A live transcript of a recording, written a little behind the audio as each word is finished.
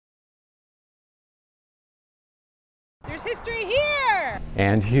There's history here!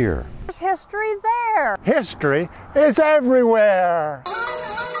 And here. There's history there. History is everywhere.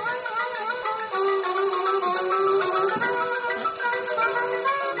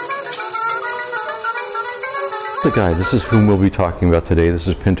 The guy, this is whom we'll be talking about today. This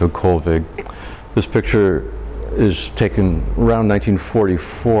is Pinto Colvig. This picture is taken around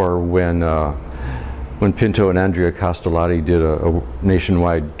 1944 when Pinto and Andrea Castellati did a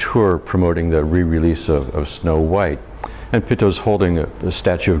nationwide tour promoting the re-release of Snow White. And Pinto's holding a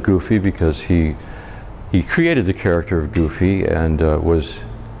statue of Goofy because he created the character of Goofy and was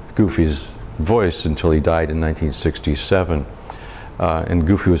Goofy's voice until he died in 1967. And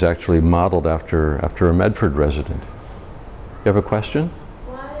Goofy was actually modeled after a Medford resident. You have a question?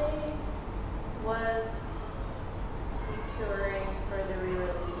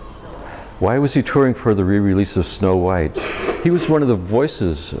 Why was he touring for the re-release of Snow White? He was one of the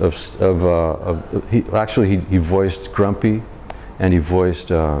voices he voiced Grumpy, and he voiced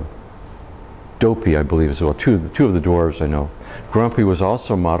Dopey, I believe, as well. Two of the dwarves I know. Grumpy was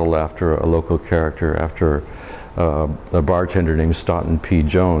also modeled after a local character, after a bartender named Staunton P.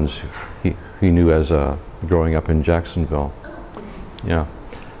 Jones. He knew as growing up in Jacksonville. Yeah.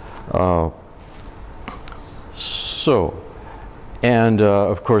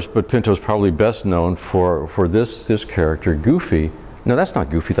 Of course, but Pinto's probably best known for this character, Goofy. No, that's not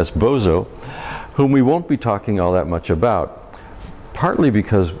Goofy, that's Bozo, whom we won't be talking all that much about, partly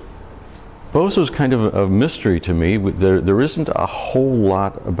because Bozo's kind of a mystery to me. There isn't a whole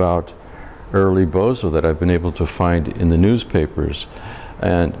lot about early Bozo that I've been able to find in the newspapers,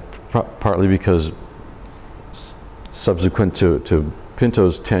 and partly because subsequent to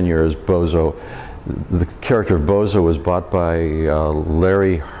Pinto's tenure as Bozo, the character of Bozo was bought by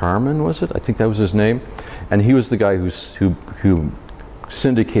Larry Harmon, was it? I think that was his name. And he was the guy who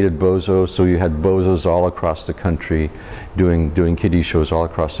syndicated Bozo, so you had Bozos all across the country doing kiddie shows all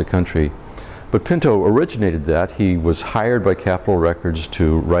across the country. But Pinto originated that. He was hired by Capitol Records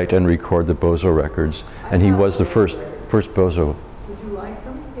to write and record the Bozo records, and he was the first Bozo. Would you like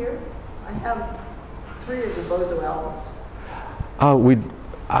them here? I have 3 of the Bozo albums.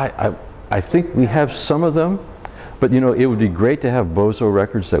 I think we have some of them, but you know, it would be great to have Bozo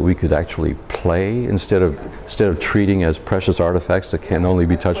records that we could actually play instead of treating as precious artifacts that can only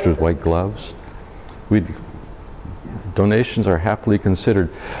be touched with white gloves. Donations are happily considered.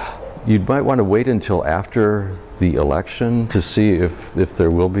 You might want to wait until after the election to see if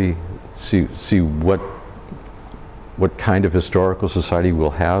there will be, see what kind of historical society we'll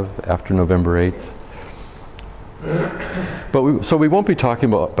have after November 8th. So we won't be talking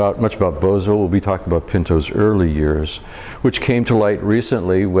much about Bozo. We'll be talking about Pinto's early years, which came to light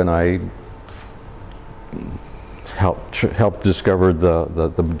recently when I helped discover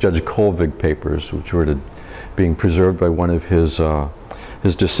the Judge Colvig papers, which were being preserved by one of his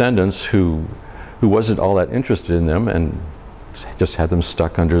descendants who wasn't all that interested in them and just had them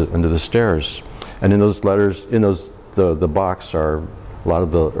stuck under the stairs. And in those letters, the box are a lot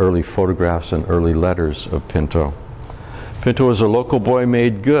of the early photographs and early letters of Pinto. Pinto was a local boy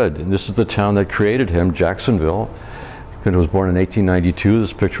made good, and this is the town that created him, Jacksonville. Pinto was born in 1892.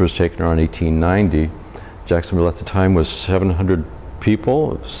 This picture was taken around 1890. Jacksonville at the time was 700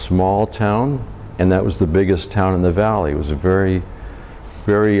 people, a small town, and that was the biggest town in the valley. It was a very,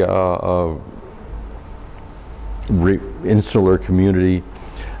 very insular community.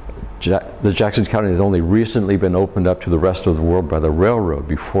 The Jackson County had only recently been opened up to the rest of the world by the railroad.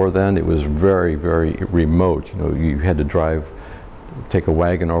 Before then, it was very, very remote. You know, you had to take a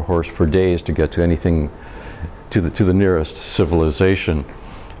wagon or horse for days to get to anything, to the nearest civilization.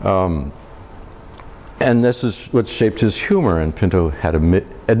 And this is what shaped his humor. And Pinto had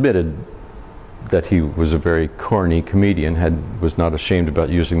admitted that he was a very corny comedian, was not ashamed about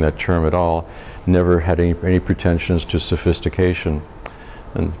using that term at all, never had any pretensions to sophistication.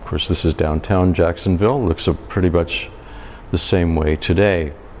 And of course, this is downtown Jacksonville. Looks pretty much the same way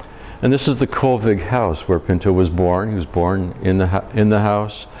today. And this is the Colvig house where Pinto was born. He was born in the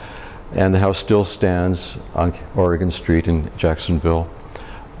house, and the house still stands on Oregon Street in Jacksonville.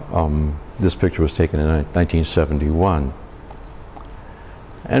 This picture was taken in 1971.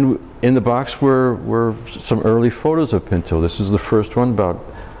 And in the box were some early photos of Pinto. This is the first one,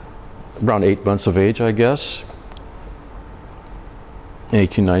 around 8 months of age, I guess.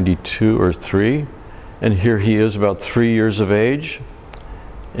 1892 or 3, and here he is about 3 years of age,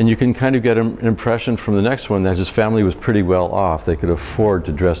 and you can kind of get an impression from the next one that his family was pretty well off. They could afford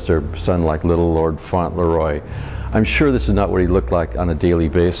to dress their son like Little Lord Fauntleroy. I'm sure this is not what he looked like on a daily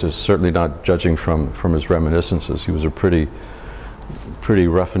basis, certainly not judging from his reminiscences. He was a pretty pretty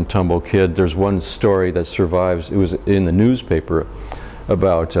rough and tumble kid. There's one story that survives. It was in the newspaper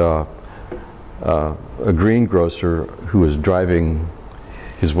about a greengrocer who was driving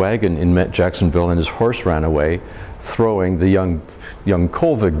his wagon in Jacksonville, and his horse ran away, throwing the young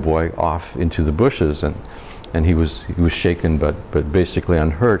Colvig boy off into the bushes, and he was shaken but basically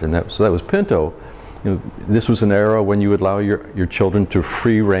unhurt, and so that was Pinto. You know, this was an era when you would allow your children to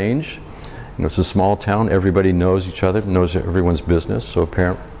free range. You know, it's a small town, everybody knows each other, knows everyone's business, so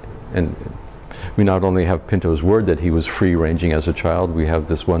apparently, and we not only have Pinto's word that he was free ranging as a child, we have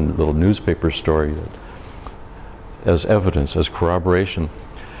this one little newspaper story that, as evidence, as corroboration.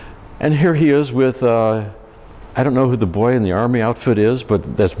 And here he is with, I don't know who the boy in the army outfit is,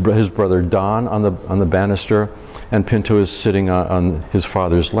 but that's his brother Don on the banister, and Pinto is sitting on his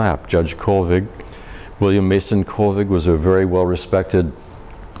father's lap, Judge Colvig. William Mason Colvig was a very well-respected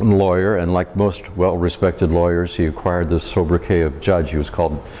lawyer, and like most well-respected lawyers, he acquired the sobriquet of judge. He was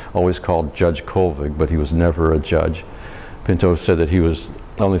always called Judge Colvig, but he was never a judge. Pinto said that the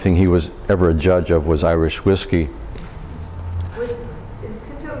only thing he was ever a judge of was Irish whiskey. Is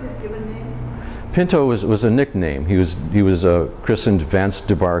Pinto his given name? Pinto was a nickname. He was christened Vance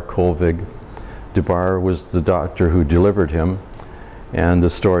DeBar Colvig. DeBar was the doctor who delivered him, and the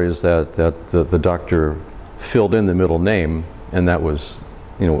story is that the doctor filled in the middle name, and that was,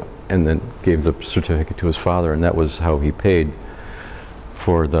 you know, and then gave the certificate to his father, and that was how he paid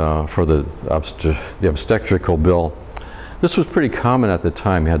for the obstetrical bill. This was pretty common at the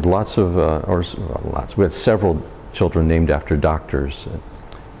time. We had we had several children named after doctors,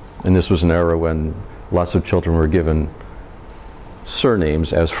 and this was an era when lots of children were given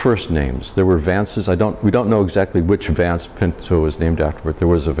surnames as first names. There were Vances. We don't know exactly which Vance Pinto was named after, but there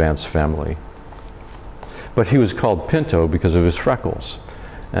was a Vance family. But he was called Pinto because of his freckles,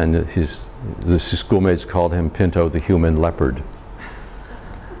 and the schoolmates called him Pinto the human leopard.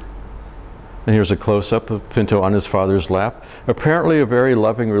 And here's a close-up of Pinto on his father's lap. Apparently a very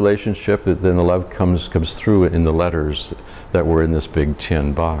loving relationship, then the love comes through in the letters that were in this big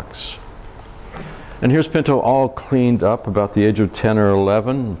tin box. And here's Pinto all cleaned up about the age of 10 or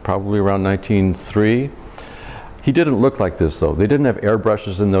 11, probably around 1903. He didn't look like this though. They didn't have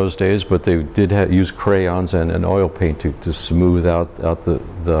airbrushes in those days, but they did use crayons and oil paint to smooth out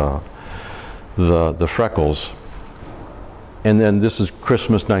the freckles. And then this is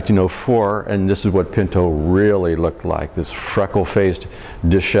Christmas 1904, and this is what Pinto really looked like, this freckle-faced,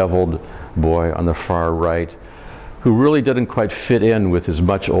 disheveled boy on the far right, who really didn't quite fit in with his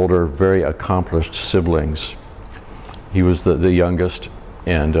much older, very accomplished siblings. He was the youngest,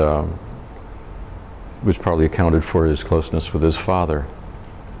 and which probably accounted for his closeness with his father.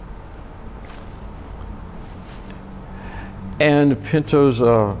 And Pinto's,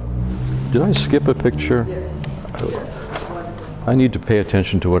 did I skip a picture? Yes. I need to pay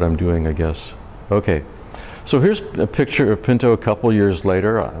attention to what I'm doing, I guess. Okay, so here's a picture of Pinto a couple years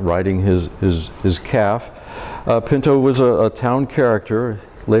later, riding his calf. Pinto was a town character.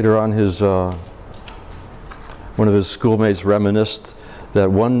 Later on, one of his schoolmates reminisced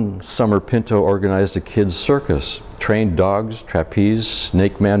that one summer Pinto organized a kids' circus, trained dogs, trapeze,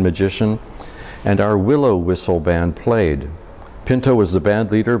 snake man magician, and our willow whistle band played. Pinto was the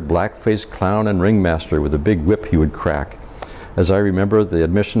band leader, black-faced clown, and ringmaster with a big whip he would crack. As I remember, the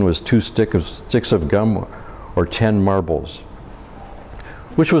admission was 2 sticks of gum or 10 marbles,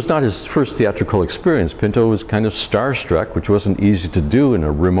 which was not his first theatrical experience. Pinto was kind of starstruck, which wasn't easy to do in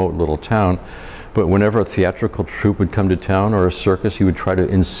a remote little town, but whenever a theatrical troupe would come to town or a circus, he would try to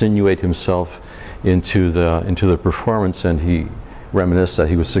insinuate himself into the performance, and he reminisced that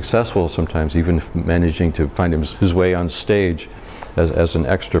he was successful sometimes, even managing to find his way on stage as an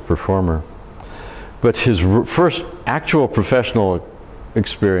extra performer. But his first actual professional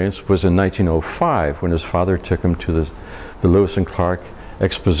experience was in 1905 when his father took him to the Lewis and Clark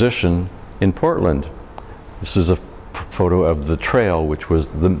exposition in Portland. This is a photo of the trail, which was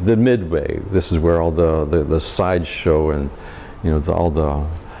the midway. This is where all the sideshow and, you know, all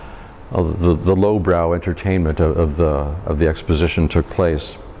the lowbrow entertainment of the exposition took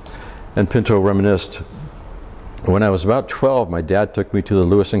place. And Pinto reminisced, when I was about 12, my dad took me to the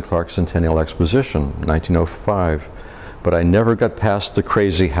Lewis and Clark Centennial Exposition, 1905, but I never got past the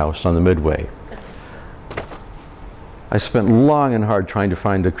crazy house on the midway. I spent long and hard trying to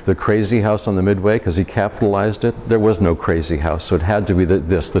find the crazy house on the midway because he capitalized it. There was no crazy house, so it had to be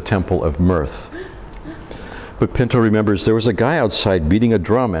the Temple of Mirth. But Pinto remembers there was a guy outside beating a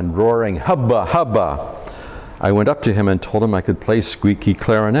drum and roaring, "Hubba, hubba!" I went up to him and told him I could play squeaky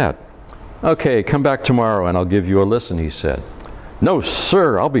clarinet. "Okay, come back tomorrow and I'll give you a listen," he said. "No,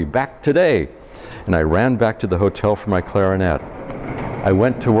 sir, I'll be back today." And I ran back to the hotel for my clarinet. I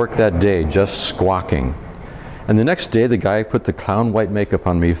went to work that day just squawking. And the next day, the guy put the clown white makeup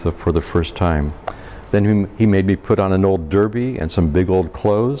on me for the first time. Then he made me put on an old derby and some big old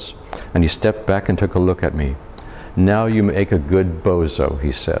clothes, and he stepped back and took a look at me. "Now you make a good bozo,"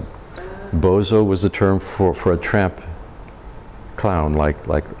 he said. Bozo was the term for a tramp clown like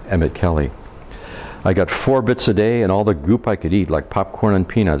Emmett Kelly. I got 4 bits a day and all the goop I could eat, like popcorn and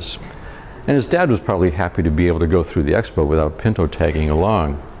peanuts. And his dad was probably happy to be able to go through the expo without Pinto tagging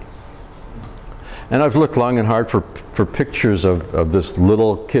along. And I've looked long and hard for pictures of this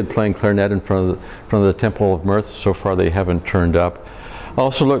little kid playing clarinet in front of the Temple of Mirth. So far they haven't turned up. I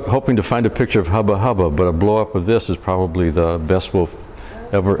also hoping to find a picture of Hubba Hubba, but a blow-up of this is probably the best we'll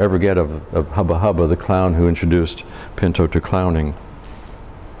ever get of Hubba Hubba, the clown who introduced Pinto to clowning.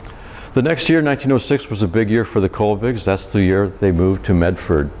 The next year, 1906, was a big year for the Colvigs. That's the year they moved to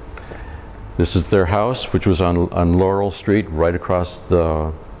Medford. This is their house, which was on Laurel Street, right across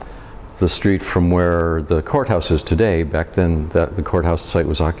the street from where the courthouse is today. Back then, the courthouse site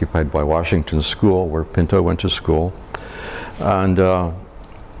was occupied by Washington School, where Pinto went to school. And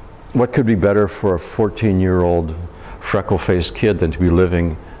what could be better for a 14-year-old freckle-faced kid than to be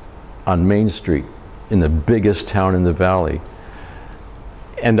living on Main Street in the biggest town in the valley?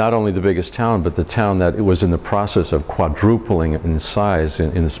 And not only the biggest town, but the town that it was in the process of quadrupling in size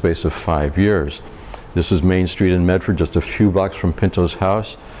in the space of 5 years. This is Main Street in Medford, just a few blocks from Pinto's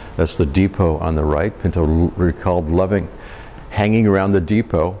house. That's the depot on the right. Pinto recalled loving hanging around the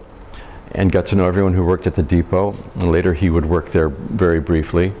depot and got to know everyone who worked at the depot. And later he would work there very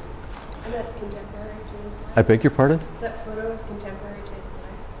briefly. And that's contemporary to his life? I beg your pardon? That photo is contemporary to his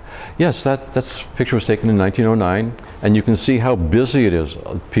life? Yes, that picture was taken in 1909, and you can see how busy it is.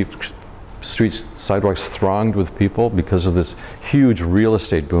 Streets, sidewalks thronged with people because of this huge real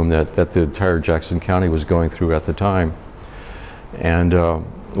estate boom that the entire Jackson County was going through at the time. And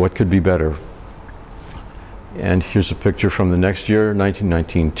what could be better? And here's a picture from the next year,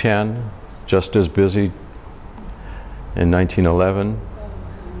 1910, just as busy in 1911.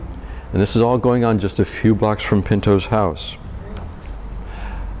 And this is all going on just a few blocks from Pinto's house.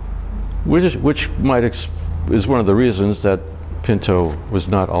 Which is one of the reasons that Pinto was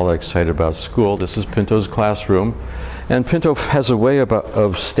not all that excited about school. This is Pinto's classroom. And Pinto has a way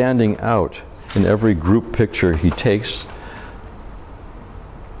of standing out in every group picture he takes.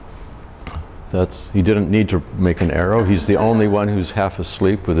 He didn't need to make an arrow. He's the only one who's half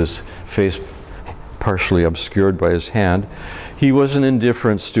asleep with his face partially obscured by his hand. He was an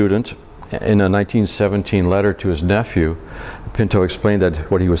indifferent student. In a 1917 letter to his nephew, Pinto explained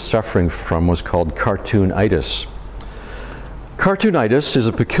that what he was suffering from was called cartoonitis. Cartoonitis is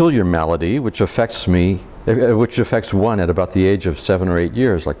a peculiar malady which affects one at about the age of 7 or 8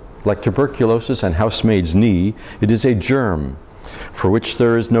 years. Like tuberculosis and housemaid's knee, it is a germ for which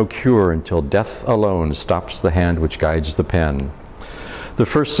there is no cure until death alone stops the hand which guides the pen. The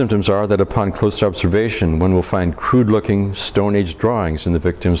first symptoms are that upon close observation, one will find crude-looking Stone Age drawings in the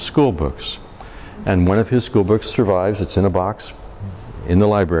victim's school books. And one of his school books survives. It's in a box in the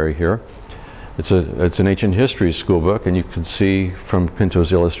library here. It's an ancient history school book, and you can see from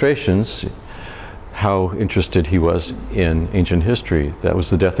Pinto's illustrations how interested he was in ancient history. That was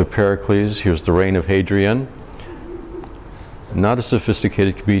the death of Pericles. Here's the reign of Hadrian. Not a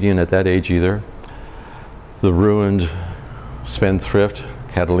sophisticated comedian at that age either. The ruined spendthrift,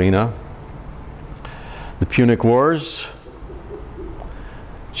 Catalina. The Punic Wars.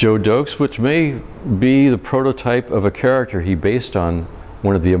 Joe Dokes, which may be the prototype of a character he based on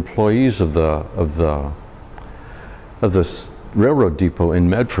one of the employees of the railroad depot in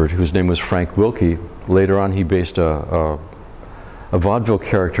Medford, whose name was Frank Wilkie. Later on, he based a vaudeville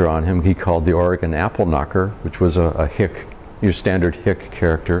character on him he called the Oregon Apple Knocker, which was a hick, your standard hick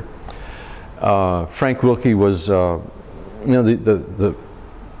character. Frank Wilkie was, he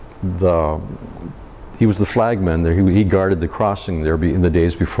was the flagman there. He guarded the crossing there in the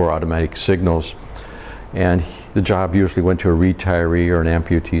days before automatic signals, and the job usually went to a retiree or an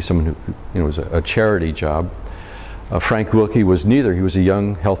amputee, someone who was a charity job. Frank Wilkie was neither. He was a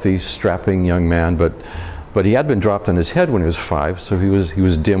young, healthy, strapping young man, but he had been dropped on his head when he was 5, so he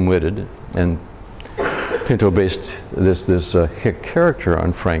was dim-witted, and Pinto based this hick character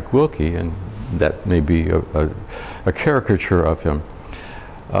on Frank Wilkie, and that may be a caricature of him.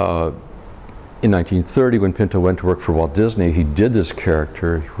 In 1930, when Pinto went to work for Walt Disney, he did this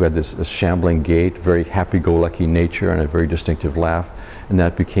character who had this shambling gait, very happy-go-lucky nature, and a very distinctive laugh, and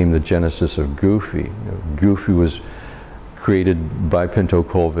that became the genesis of Goofy. Goofy was created by Pinto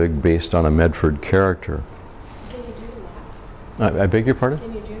Colvig based on a Medford character. Can you do the laugh? I beg your pardon?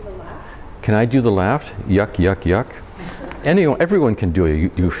 Can you do the laugh? Can I do the laugh? Yuck, yuck, yuck. Everyone can do a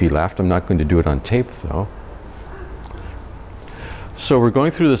goofy laugh. I'm not going to do it on tape, though. So we're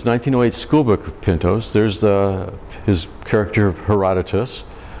going through this 1908 schoolbook of Pinto's. There's his character of Herodotus,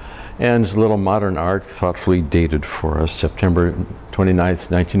 and a little modern art thoughtfully dated for us, September 29th,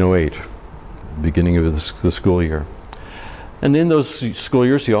 1908, beginning of the school year. And in those school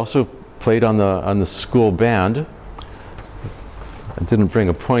years, he also played on the school band. I didn't bring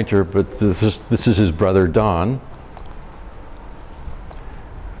a pointer, but this is his brother Don,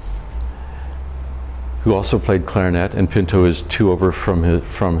 who also played clarinet, and Pinto is 2 over from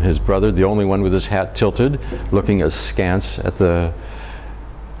his brother, the only one with his hat tilted, looking askance at the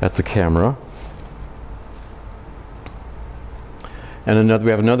camera. And we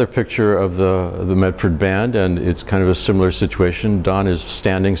have another picture of the Medford band, and it's kind of a similar situation. Don is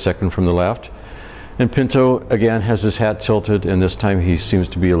standing second from the left, and Pinto again has his hat tilted, and this time he seems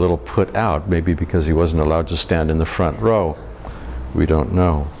to be a little put out, maybe because he wasn't allowed to stand in the front row. We don't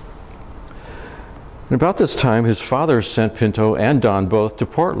know. And about this time, his father sent Pinto and Don both to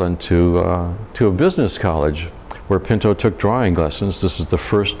Portland to a business college, where Pinto took drawing lessons. This was the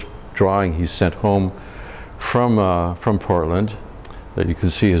first drawing he sent home from Portland. That you can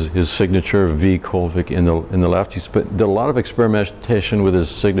see his signature, V. Colvig, in the left. He did a lot of experimentation with his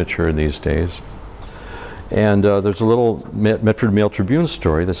signature in these days. And there's a little Medford Mail Tribune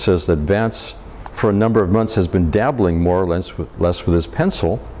story that says that Vance, for a number of months, has been dabbling more or less with his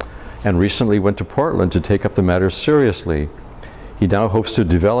pencil, and recently went to Portland to take up the matter seriously. He now hopes to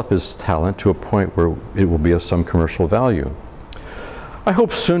develop his talent to a point where it will be of some commercial value. I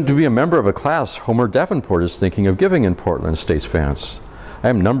hope soon to be a member of a class Homer Davenport is thinking of giving in Portland, states Vance. I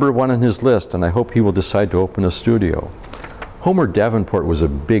am number 1 on his list, and I hope he will decide to open a studio. Homer Davenport was a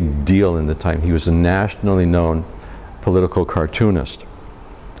big deal in the time. He was a nationally known political cartoonist.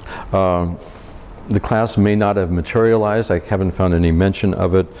 The class may not have materialized. I haven't found any mention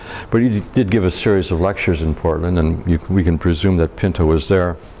of it, but he did give a series of lectures in Portland, and we can presume that Pinto was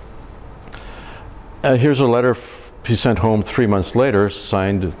there. Here's a letter he sent home 3 months later,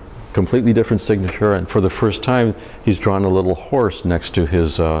 signed completely different signature, and for the first time he's drawn a little horse next to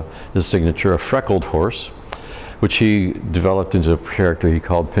his signature, a freckled horse, which he developed into a character he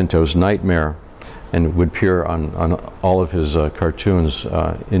called Pinto's Nightmare, and would appear on all of his cartoons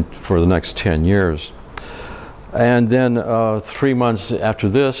for the next 10 years. And then 3 months after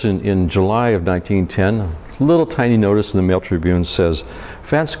this, in July of 1910, a little tiny notice in the Mail Tribune says,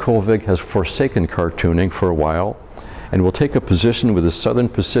 Vance Colvig has forsaken cartooning for a while and will take a position with the Southern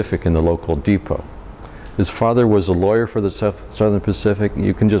Pacific in the local depot. His father was a lawyer for the Southern Pacific.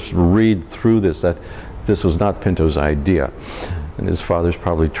 You can just read through this, that this was not Pinto's idea. And his father's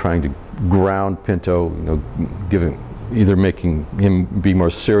probably trying to ground Pinto, either making him be more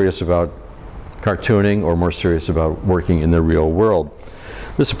serious about cartooning or more serious about working in the real world.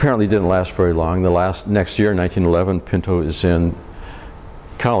 This apparently didn't last very long. Next year, 1911, Pinto is in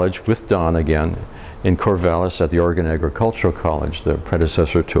college with Don again in Corvallis at the Oregon Agricultural College, the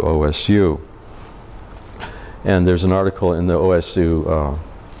predecessor to OSU. And there's an article in the OSU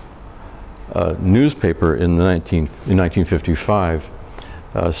newspaper in 1955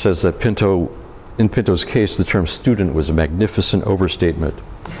 says that in Pinto's case, the term student was a magnificent overstatement.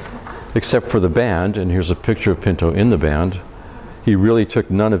 Except for the band, and here's a picture of Pinto in the band, he really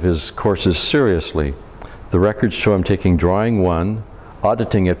took none of his courses seriously. The records show him taking drawing 1,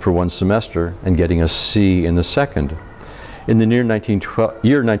 auditing it for 1 semester, and getting a C in the second. In the year 1912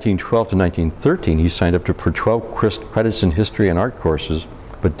 to 1913, he signed up for 12 credits in history and art courses,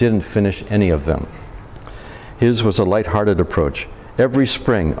 but didn't finish any of them. His was a light-hearted approach. Every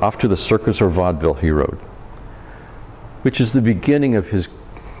spring, off to the circus or vaudeville, he wrote, which is the beginning of his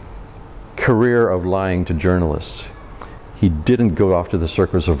career of lying to journalists. He didn't go off to the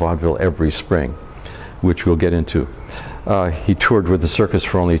circus or vaudeville every spring, which we'll get into. He toured with the circus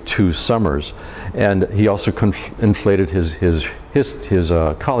for only 2 summers, and he also inflated his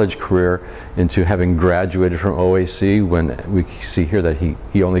college career into having graduated from OAC, when we see here that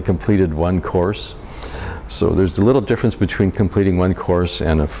he only completed 1 course. So there's a little difference between completing 1 course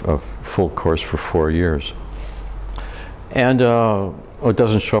and a full course for 4 years. And it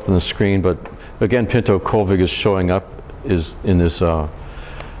doesn't show up on the screen, but again, Pinto Colvig is showing up in this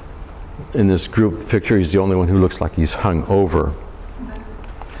group picture. He's the only one who looks like he's hung over.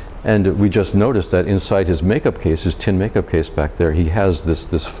 And we just noticed that inside his makeup case, his tin makeup case back there, he has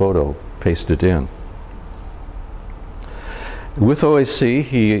this photo pasted in. With OAC,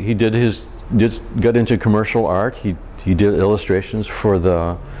 he got into commercial art. He did illustrations for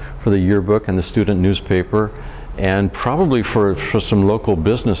the yearbook and the student newspaper, and probably for some local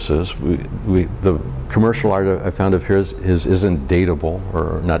businesses. The commercial art I found of his isn't dateable,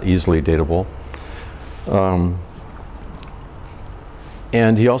 or not easily dateable.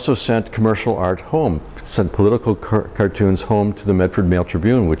 And he also sent commercial art home, sent political cartoons home to the Medford Mail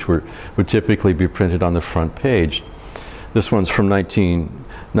Tribune, which would typically be printed on the front page. This one's from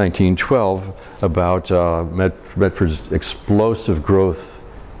 1912, about Medford's explosive growth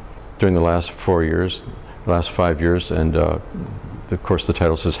during the last 5 years, and of course the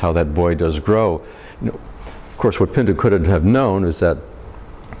title says "How That Boy Does Grow." You know, of course, what Pinto couldn't have known is that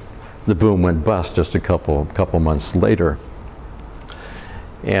the boom went bust just a couple months later.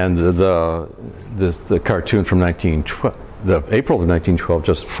 And the cartoon from April of 1912,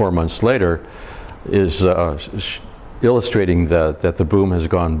 just 4 months later, is illustrating that the boom has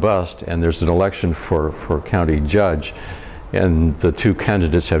gone bust, and there's an election for county judge, and the two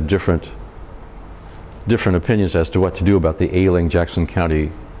candidates have different opinions as to what to do about the ailing Jackson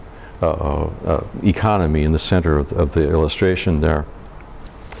County economy in the center of the illustration there.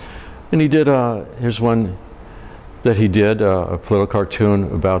 And he did, here's one that he did, a political cartoon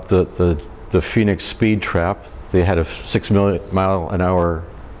about the Phoenix speed trap. They had a 6-mile-an-hour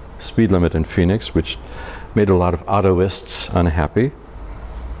speed limit in Phoenix, which made a lot of autoists unhappy.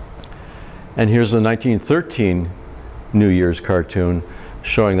 And here's the 1913 New Year's cartoon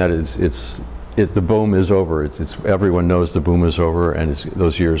showing that the boom is over. Everyone knows the boom is over, and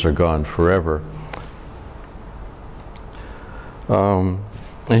those years are gone forever. And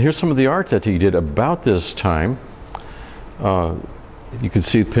here's some of the art that he did about this time. You can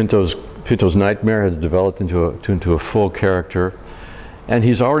see Pinto's nightmare has developed into a full character, and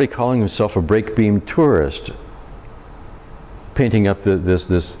he's already calling himself a break-beam tourist, painting up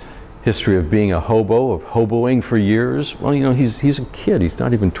this history of being a hobo, of hoboing for years. Well, you know, he's a kid. He's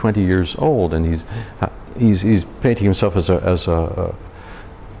not even 20 years old, and he's painting himself as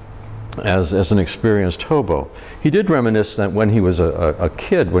an experienced hobo. He did reminisce that when he was a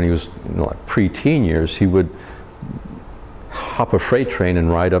kid, when he was, you know, like pre-teen years, he would hop a freight train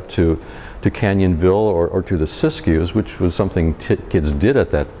and ride up to Canyonville or to the Siskiyous, which was something kids did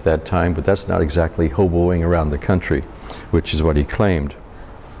at that time, but that's not exactly hoboing around the country, which is what he claimed.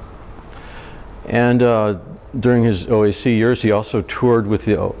 And during his OAC years, he also toured with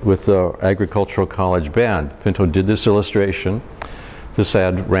the Agricultural College Band. Pinto did this illustration. This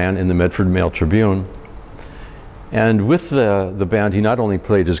ad ran in the Medford Mail Tribune. And with the band, he not only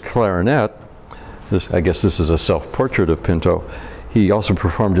played his clarinet, I guess this is a self-portrait of Pinto, he also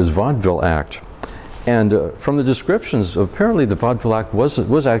performed his vaudeville act. And from the descriptions, apparently the vaudeville act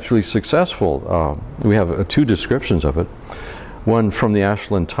was actually successful. We have two descriptions of it. One from the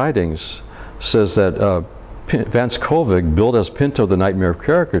Ashland Tidings says that Vance Colvig, billed as Pinto the Nightmare of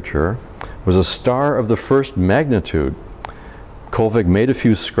Caricature, was a star of the first magnitude. Colvig made a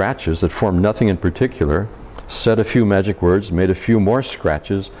few scratches that formed nothing in particular, said a few magic words, made a few more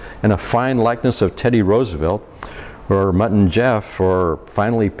scratches, and a fine likeness of Teddy Roosevelt or Mutton Jeff or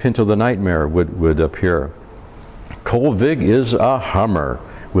finally Pinto the Nightmare would appear. Colvig is a hummer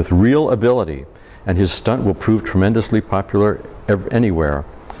with real ability, and his stunt will prove tremendously popular anywhere.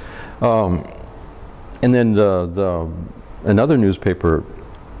 And then another newspaper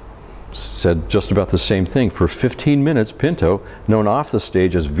said just about the same thing. For 15 minutes, Pinto, known off the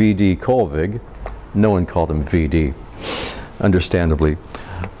stage as VD Colvig, no one called him VD, understandably,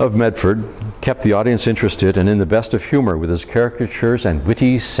 of Medford, kept the audience interested and in the best of humor with his caricatures and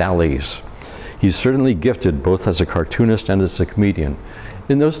witty sallies. He's certainly gifted both as a cartoonist and as a comedian.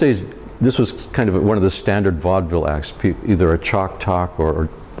 In those days, this was kind of one of the standard vaudeville acts. Either a chalk talk or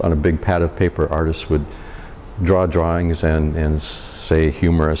on a big pad of paper, artists would draw drawings and say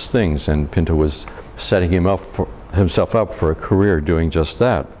humorous things, and Pinto was setting himself up for a career doing just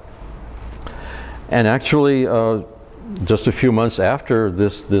that. And actually, just a few months after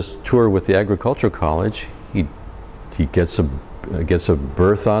this tour with the Agricultural College, he gets a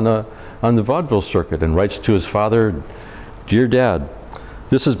berth on the vaudeville circuit and writes to his father, "Dear Dad,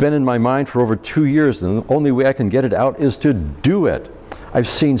 this has been in my mind for over 2 years, and the only way I can get it out is to do it. I've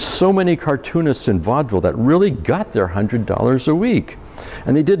seen so many cartoonists in vaudeville that really got their $100 a week,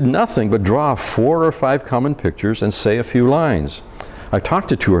 and they did nothing but draw 4 or 5 common pictures and say a few lines. I talked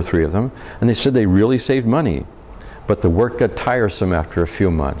to 2 or 3 of them, and they said they really saved money, but the work got tiresome after a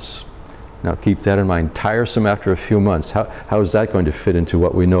few months." Now keep that in mind, tiresome after a few months. How is that going to fit into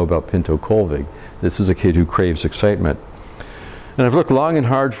what we know about Pinto Colvig? This is a kid who craves excitement. And I've looked long and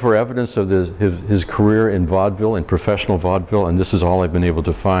hard for evidence of his career in vaudeville, in professional vaudeville, and this is all I've been able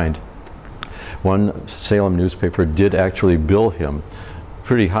to find. One Salem newspaper did actually bill him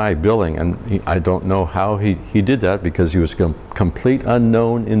pretty high billing, and I don't know how he did that, because he was a complete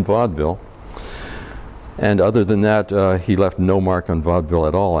unknown in vaudeville. And other than that, he left no mark on vaudeville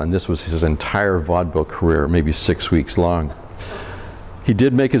at all, and this was his entire vaudeville career, maybe 6 weeks long. He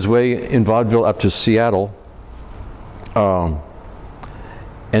did make his way in vaudeville up to Seattle, and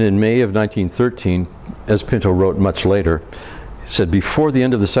in May of 1913, as Pinto wrote much later, he said, "Before the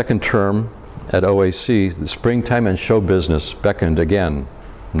end of the second term at OAC, the springtime and show business beckoned again."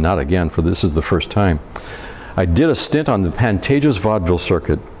 Not again, for this is the first time. "I did a stint on the Pantages vaudeville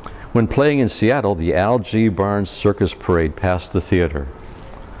circuit. When playing in Seattle, the Al G. Barnes Circus Parade passed the theater.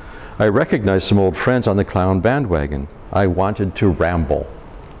 I recognized some old friends on the clown bandwagon. I wanted to ramble.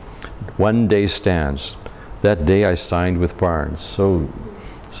 One day stands. That day I signed with Barnes."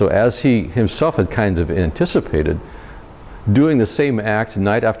 So as he himself had kind of anticipated, doing the same act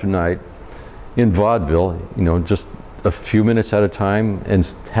night after night in vaudeville, you know, just a few minutes at a time,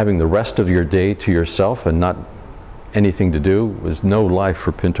 and having the rest of your day to yourself and not anything to do, was no life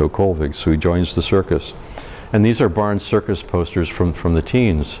for Pinto Colvig, so he joins the circus. And these are Barnes Circus posters from the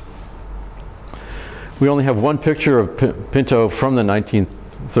teens. We only have one picture of Pinto from the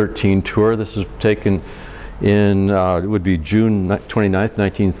 1913 tour. This is taken in, it would be June 29th,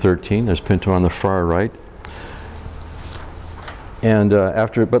 1913. There's Pinto on the far right. And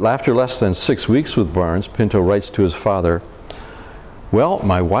after less than 6 weeks with Barnes, Pinto writes to his father, "Well,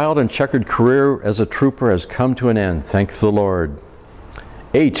 my wild and checkered career as a trooper has come to an end, thank the Lord.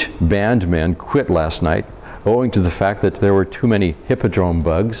 8 band men quit last night, owing to the fact that there were too many hippodrome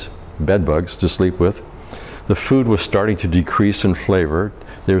bugs, bed bugs, to sleep with. The food was starting to decrease in flavor.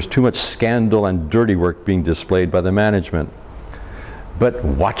 There was too much scandal and dirty work being displayed by the management. But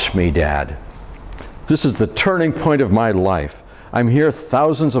watch me, Dad. This is the turning point of my life. I'm here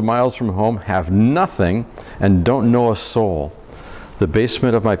thousands of miles from home, have nothing, and don't know a soul. The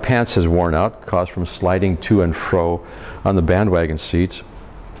basement of my pants has worn out, caused from sliding to and fro on the bandwagon seats.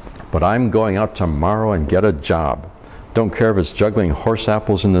 But I'm going out tomorrow and get a job. Don't care if it's juggling horse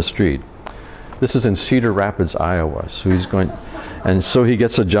apples in the street." This is in Cedar Rapids, Iowa. So he's going, and so he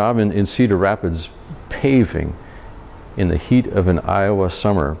gets a job in Cedar Rapids, paving in the heat of an Iowa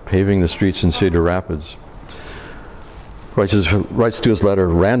summer, paving the streets in Cedar Rapids. Writes to his letter,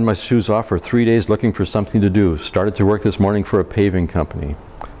 "Ran my shoes off for 3 days looking for something to do. Started to work this morning for a paving company.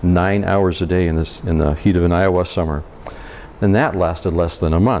 9 hours a day in the heat of an Iowa summer." And that lasted less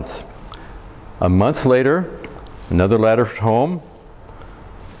than a month. A month later, another letter home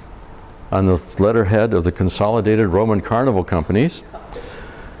on the letterhead of the Consolidated Roman Carnival Companies.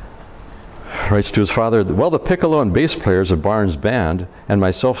 Writes to his father, "Well, the piccolo and bass players of Barnes' band and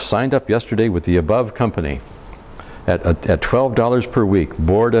myself signed up yesterday with the above company at $12 per week,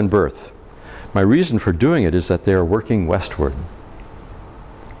 board and berth. My reason for doing it is that they are working westward."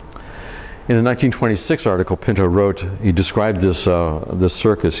 In a 1926 article, Pinto wrote, he described this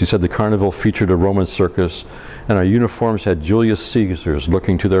circus. He said, "The carnival featured a Roman circus, and our uniforms had Julius Caesars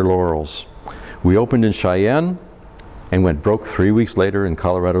looking to their laurels. We opened in Cheyenne and went broke 3 weeks later in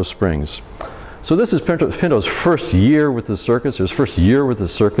Colorado Springs." So this is Pinto's first year with the circus. His first year with the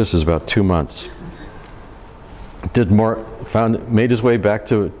circus is about 2 months. Made his way back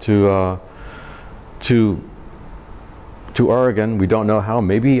to Oregon. We don't know how.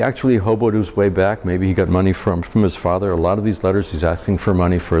 Maybe he actually hoboed his way back. Maybe he got money from his father. A lot of these letters, he's asking for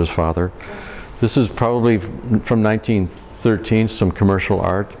money for his father. This is probably from 1913, some commercial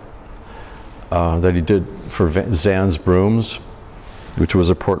art that he did for Zan's Brooms, which was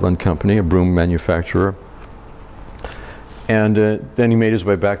a Portland company, a broom manufacturer. And then he made his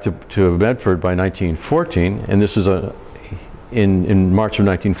way back to Medford by 1914, and this is in March of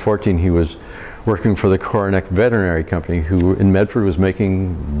 1914 he was working for the Coronet Veterinary Company, who in Medford was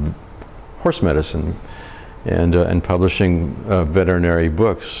making horse medicine and publishing veterinary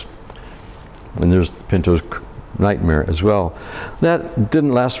books. And there's Pinto's Nightmare as well. That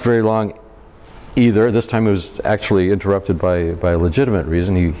didn't last very long either. This time it was actually interrupted by a legitimate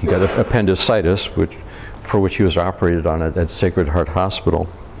reason. He got appendicitis, for which he was operated on at Sacred Heart Hospital.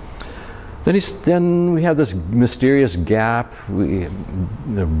 Then we have this mysterious gap.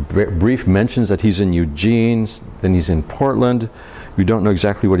 Brief mentions that he's in Eugene, then he's in Portland. We don't know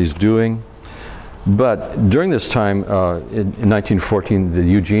exactly what he's doing. But during this time, in 1914, the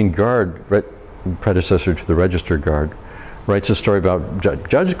Eugene Guard, predecessor to the Register Guard, writes a story about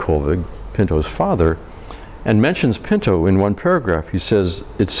Judge Colvig, Pinto's father, and mentions Pinto in one paragraph. It says,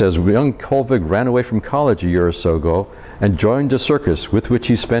 "Young Colvig ran away from college a year or so ago and joined a circus with which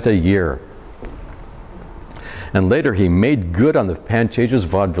he spent a year. And later he made good on the Pantages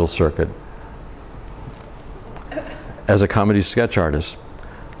vaudeville circuit as a comedy sketch artist.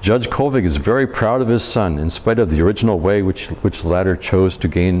 Judge Colvig is very proud of his son in spite of the original way which the latter chose to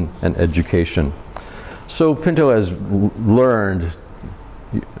gain an education. So Pinto has learned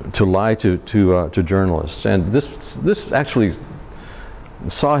to lie to journalists, and this actually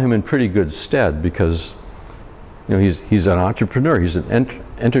saw him in pretty good stead, because you know he's an entrepreneur. He's an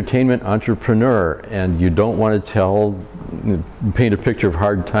entertainment entrepreneur, and you don't want to paint a picture of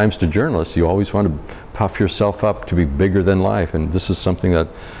hard times to journalists. You always want to puff yourself up to be bigger than life, and this is something that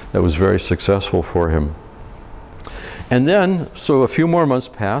was very successful for him. And then, so a few more months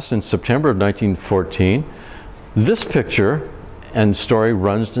passed. In September of 1914, this picture and story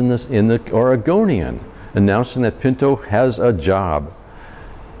runs in the Oregonian, announcing that Pinto has a job.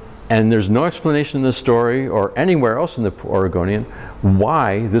 And there's no explanation in the story or anywhere else in the Oregonian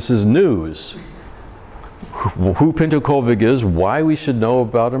why this is news. Who Pinto Colvig is, why we should know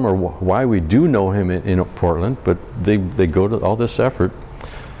about him, or why we do know him in Portland, but they go to all this effort.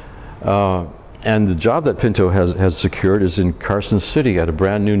 And the job that Pinto has secured is in Carson City at a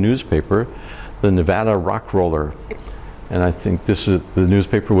brand new newspaper, the Nevada Rock Roller. And I think the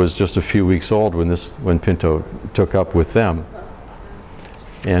newspaper was just a few weeks old when Pinto took up with them.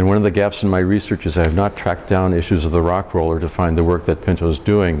 And one of the gaps in my research is I have not tracked down issues of the Rock Roller to find the work that Pinto's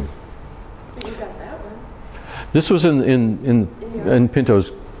doing. You got that one. This was in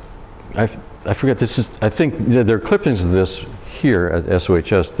Pinto's, I forget, I think there are clippings of this here at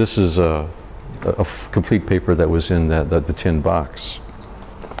SOHS. This is a complete paper that was in the tin box.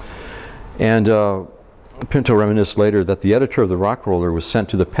 And Pinto reminisced later that the editor of the Rock Roller was sent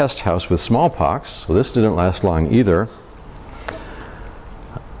to the pest house with smallpox, so this didn't last long either.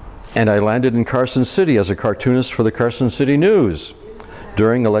 And I landed in Carson City as a cartoonist for the Carson City News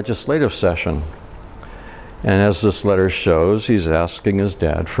during a legislative session. And as this letter shows, he's asking his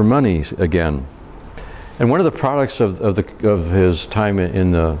dad for money again. And one of the products of his time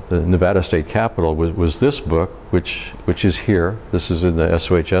in the Nevada State Capitol was this book, which is here. This is in the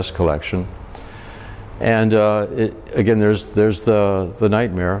SOHS collection. And again, there's the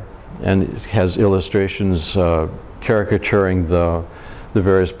nightmare, and it has illustrations caricaturing the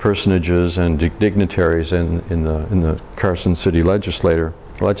various personages and dignitaries in the Carson City legislature.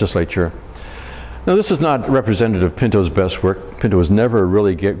 Now, this is not representative of Pinto's best work. Pinto was never a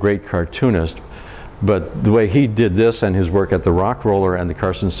really great cartoonist, but the way he did this and his work at the Rock Roller and the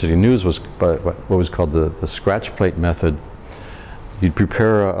Carson City News was what was called the scratch plate method. You'd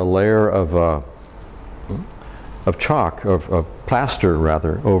prepare a layer of chalk, of plaster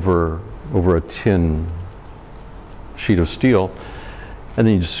rather, over a tin sheet of steel, and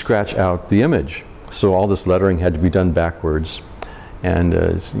then you scratch out the image. So all this lettering had to be done backwards, and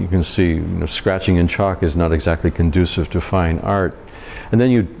as you can see, scratching in chalk is not exactly conducive to fine art. And then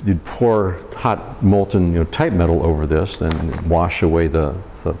you'd pour hot molten type metal over this, then wash away the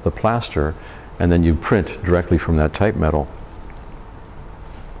plaster, and then you print directly from that type metal.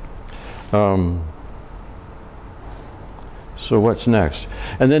 So what's next?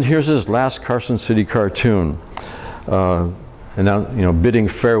 And then here's his last Carson City cartoon. And now, bidding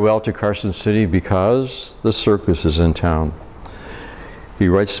farewell to Carson City because the circus is in town. He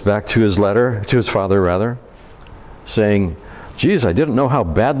writes back to his father rather, saying, "Geez, I didn't know how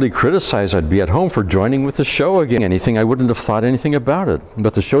badly criticized I'd be at home for joining with the show again. I wouldn't have thought anything about it.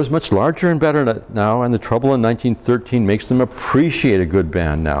 But the show's much larger and better now, and the trouble in 1913 makes them appreciate a good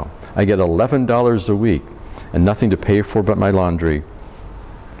band now. I get $11 a week, and nothing to pay for but my laundry."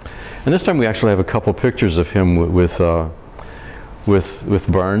 And this time we actually have a couple pictures of him with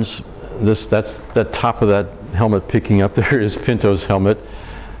Barnes. That's the top of that helmet picking up there is Pinto's helmet.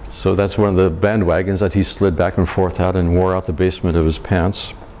 So that's one of the bandwagons that he slid back and forth out and wore out the basement of his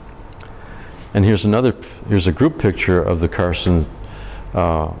pants. And here's a group picture of the Carson,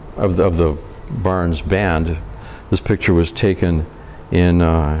 of the Barnes band. This picture was taken in,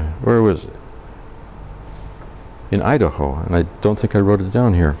 where was it? In Idaho, and I don't think I wrote it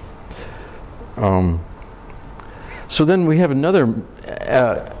down here. So then we have another,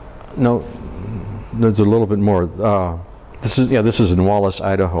 no, there's a little bit more. This is in Wallace,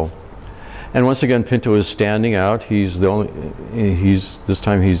 Idaho. And once again, Pinto is standing out. This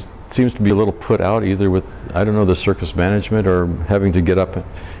time he seems to be a little put out, either with, I don't know, the circus management or having to get up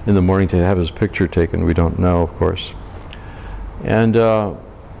in the morning to have his picture taken. We don't know, of course. And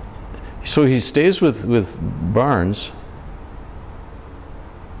so he stays with Barnes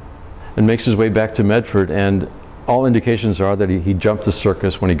and makes his way back to Medford, and all indications are that he jumped the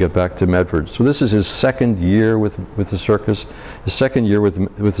circus when he got back to Medford. So this is his second year with the circus. His second year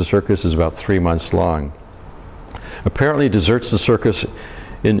with the circus is about 3 months long. Apparently he deserts the circus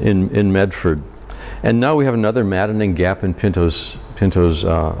in Medford. And now we have another maddening gap in Pinto's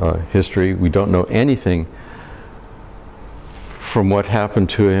history. We don't know anything from what happened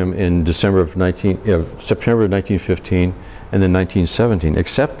to him in September of 1915 and then 1917,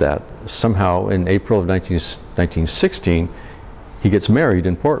 except that somehow in April of 1916, he gets married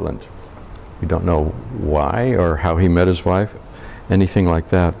in Portland. We don't know why or how he met his wife, anything like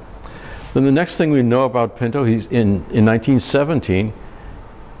that. Then the next thing we know about Pinto, he's in 1917,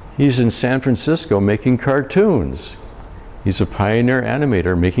 he's in San Francisco making cartoons. He's a pioneer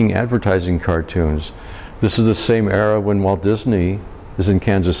animator making advertising cartoons. This is the same era when Walt Disney is in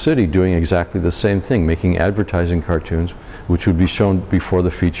Kansas City doing exactly the same thing, making advertising cartoons, which would be shown before the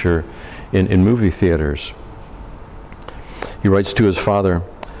feature in movie theaters. He writes to his father,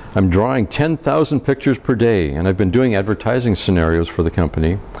 "I'm drawing 10,000 pictures per day, and I've been doing advertising scenarios for the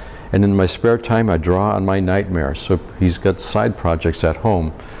company. And in my spare time, I draw on my nightmare." So he's got side projects at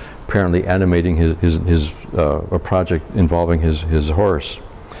home, apparently animating a project involving his horse.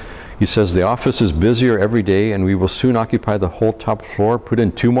 He says, "The office is busier every day, and we will soon occupy the whole top floor, put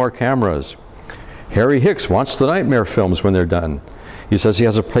in 2 more cameras. Harry Hicks wants the nightmare films when they're done. He says he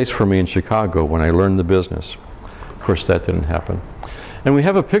has a place for me in Chicago when I learn the business." Of course, that didn't happen. And we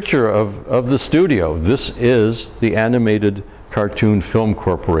have a picture of the studio. This is the Animated Cartoon Film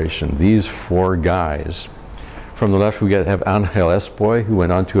Corporation, these 4 guys. From the left, we have Angel Espoy, who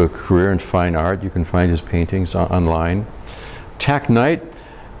went on to a career in fine art. You can find his paintings online. Tack Knight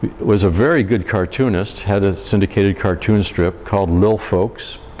was a very good cartoonist, had a syndicated cartoon strip called Lil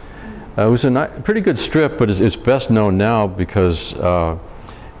Folks. It was a pretty good strip, but it's best known now because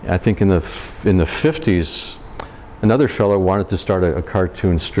I think in the 50s, another fellow wanted to start a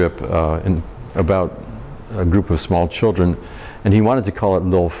cartoon strip about a group of small children, and he wanted to call it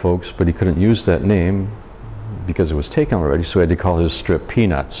Lil Folks, but he couldn't use that name because it was taken already, so he had to call his strip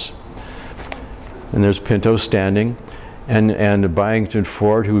Peanuts. And there's Pinto standing, and Byington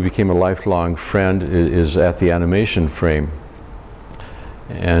Ford, who became a lifelong friend, is at the animation frame.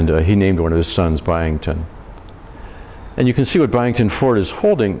 And he named one of his sons Byington. And you can see what Byington Ford is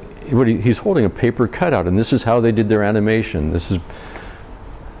holding. He's holding a paper cutout, and this is how they did their animation.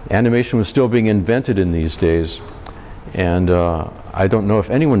 Animation was still being invented in these days, and I don't know if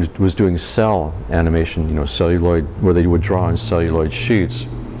anyone was doing cell animation, you know, celluloid, where they would draw on celluloid sheets.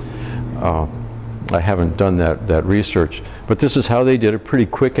 I haven't done that research, but this is how they did it. Pretty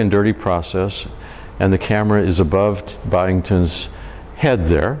quick and dirty process, and the camera is above Byington's head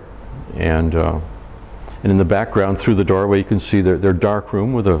there, and in the background through the doorway you can see their dark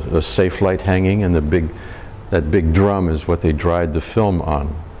room with a safe light hanging, and that big drum is what they dried the film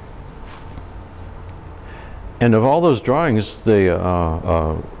on. And of all those drawings,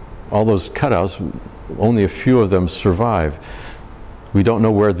 all those cutouts, only a few of them survive. We don't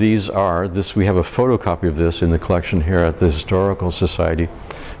know where these are. We have a photocopy of this in the collection here at the Historical Society.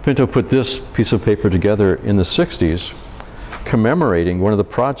 Pinto put this piece of paper together in the 60s, commemorating one of the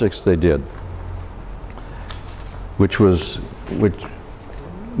projects they did, which is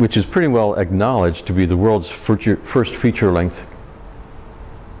pretty well acknowledged to be the world's first feature-length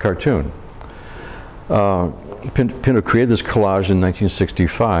cartoon. Pinto created this collage in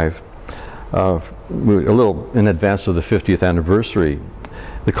 1965, a little in advance of the 50th anniversary.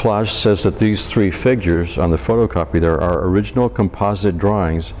 The collage says that these 3 figures on the photocopy there are original composite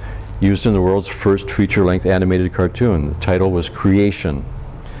drawings used in the world's first feature-length animated cartoon. The title was Creation.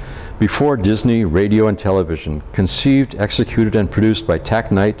 Before Disney, radio, and television, conceived, executed, and produced by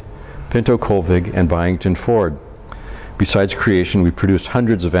Tack Knight, Pinto Colvig, and Byington Ford. Besides Creation, we produced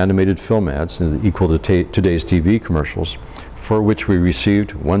hundreds of animated film ads equal to today's TV commercials, for which we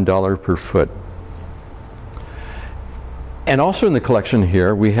received $1 per foot. And also in the collection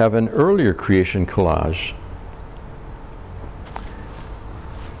here, we have an earlier Creation collage.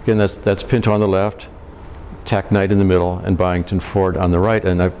 Again, that's Pinto on the left, Tack Knight in the middle, and Byington Ford on the right.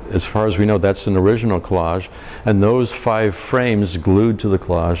 And as far as we know, that's an original collage. And those 5 frames glued to the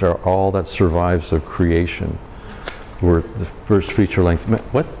collage are all that survives of Creation. Were the first feature-length.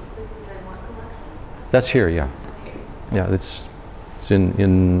 What? This is in what collection? That's here, yeah. That's here. Yeah, it's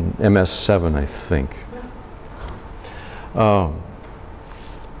in MS7, I think.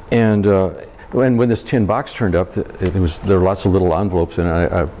 And when this tin box turned up, there were lots of little envelopes, and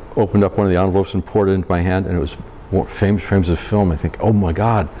I opened up one of the envelopes and poured it into my hand, and it was more frames of film. I think, oh my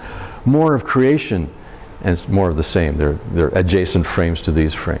God, more of Creation, and it's more of the same. They're adjacent frames to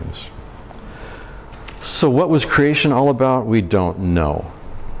these frames. So what was Creation all about? We don't know.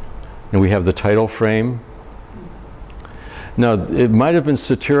 And we have the title frame. Now, it might have been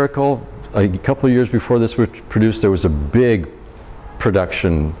satirical. A couple of years before this was produced, there was a big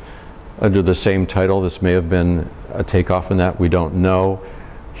production under the same title. This may have been a takeoff on that. We don't know.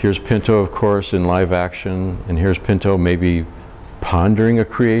 Here's Pinto, of course, in live action, and here's Pinto maybe pondering a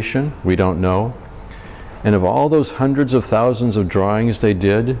creation. We don't know. And of all those hundreds of thousands of drawings they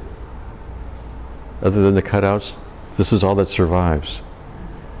did, other than the cutouts, this is all that survives.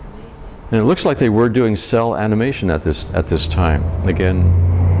 That's amazing. And it looks like they were doing cell animation at this time.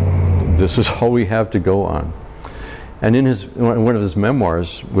 Again, this is all we have to go on. And in one of his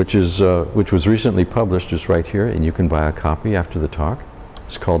memoirs, which was recently published, is right here, and you can buy a copy after the talk.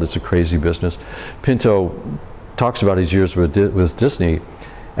 It's called "It's a Crazy Business." Pinto talks about his years with Disney,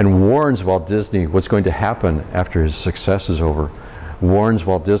 and warns Walt Disney what's going to happen after his success is over. Warns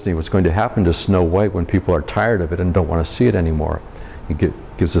Walt Disney what's going to happen to Snow White when people are tired of it and don't want to see it anymore. He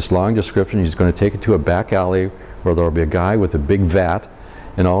gives this long description. He's going to take it to a back alley where there will be a guy with a big vat,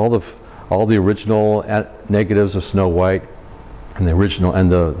 and all the original negatives of Snow White and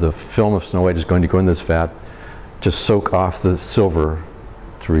the film of Snow White is going to go in this vat to soak off the silver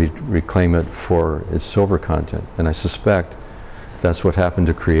to reclaim it for its silver content. And I suspect that's what happened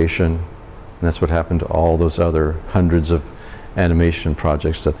to creation, and that's what happened to all those other hundreds of animation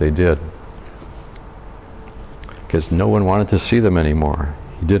projects that they did. Because no one wanted to see them anymore.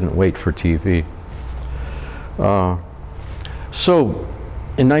 He didn't wait for TV. So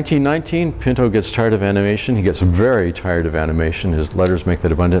in 1919, Pinto gets tired of animation. He gets very tired of animation. His letters make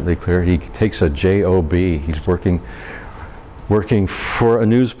that abundantly clear. He takes a job. He's working for a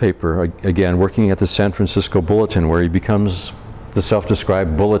newspaper, again, working at the San Francisco Bulletin, where he becomes the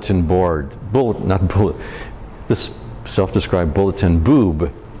self-described bulletin board. This self-described bulletin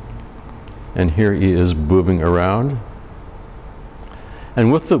boob. And here he is boobing around.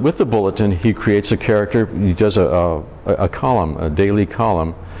 And with the bulletin, he creates a character. He does a column, a daily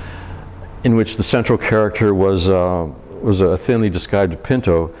column, in which the central character was a thinly disguised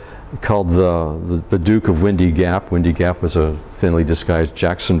Pinto called the Duke of Windy Gap. Windy Gap was a thinly disguised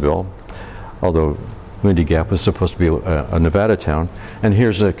Jacksonville, although Windy Gap was supposed to be a Nevada town. And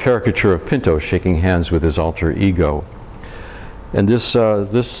here's a caricature of Pinto shaking hands with his alter ego. And this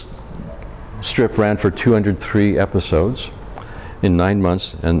strip ran for 203 episodes in 9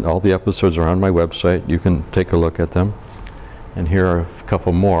 months, and all the episodes are on my website. You can take a look at them. And here are a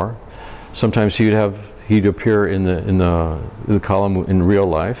couple more. Sometimes he'd appear in the column in real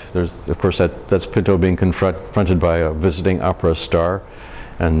life. There's, of course, that's Pinto being confronted by a visiting opera star,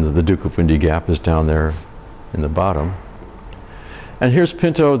 and the Duke of Windy Gap is down there in the bottom. And here's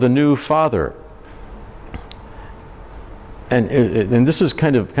Pinto, the new father. And this is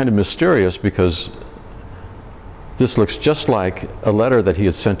kind of mysterious, because this looks just like a letter that he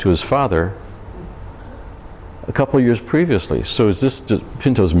had sent to his father a couple of years previously. So is this just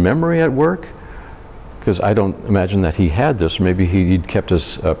Pinto's memory at work? Because I don't imagine that he had this. Maybe he'd kept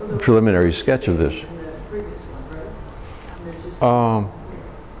a preliminary sketch of this.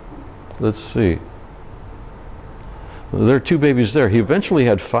 Let's see. There are two babies there. He eventually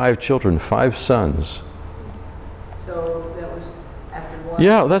had 5 children, 5 sons. So that was after one?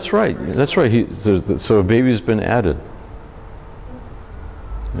 Yeah, that's right. That's right. So a baby's been added.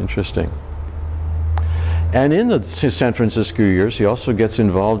 Interesting. And in the San Francisco years, he also gets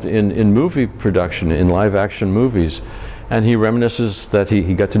involved in movie production, in live action movies. And he reminisces that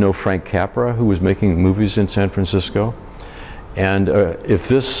he got to know Frank Capra, who was making movies in San Francisco. And if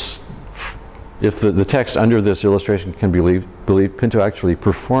the text under this illustration can be believed, Pinto actually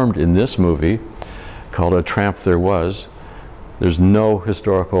performed in this movie called A Tramp There Was. There's no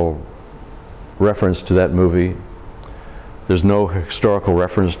historical reference to that movie. There's no historical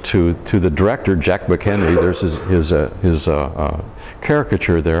reference to the director, Jack McHenry. There's his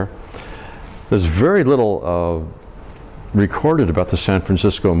caricature there. There's very little recorded about the San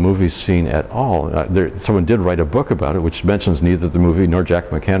Francisco movie scene at all. Someone did write a book about it, which mentions neither the movie nor Jack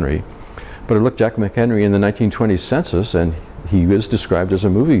McHenry. But I looked Jack McHenry in the 1920 census, and he is described as a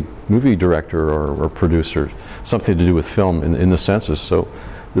movie director or producer, something to do with film in the census. So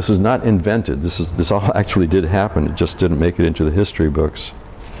this is not invented. This all actually did happen. It just didn't make it into the history books.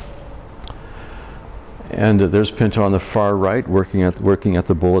 And there's Pinto on the far right, working at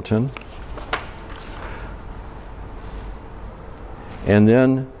the Bulletin. And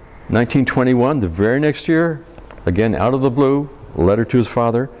then 1921, the very next year, again out of the blue, a letter to his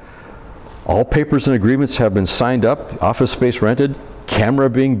father. All papers and agreements have been signed up, office space rented, camera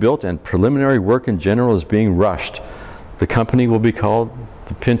being built, and preliminary work in general is being rushed. The company will be called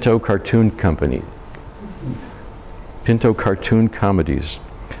the Pinto Cartoon Company. Pinto Cartoon Comedies.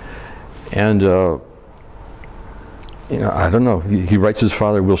 And you know, I don't know. He writes his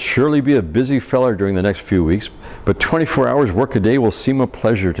father, "Will surely be a busy feller during the next few weeks, but 24 hours work a day will seem a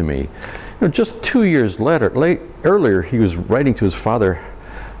pleasure to me." You know, just 2 years earlier, he was writing to his father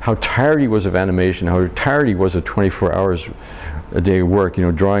how tired he was of animation, how tired he was of 24 hours a day work, you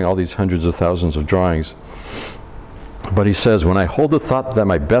know, drawing all these hundreds of thousands of drawings. But he says, "When I hold the thought that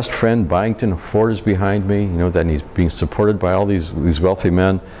my best friend Byington Ford is behind me, you know, that he's being supported by all these wealthy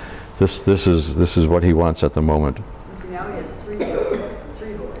men, this is what he wants at the moment." See, now he has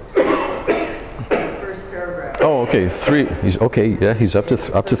three boys. The first paragraph. Oh, okay, three. He's okay. Yeah, he's up to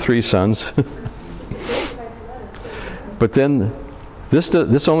 3 sons. But then,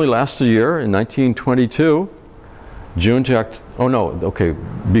 this only lasted a year. In 1922, June to oh no, okay,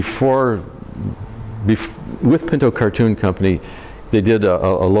 with Pinto Cartoon Company, they did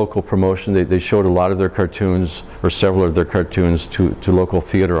a local promotion. They showed a lot of their cartoons, or several of their cartoons, to local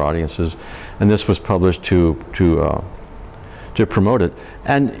theater audiences, and this was published to promote it.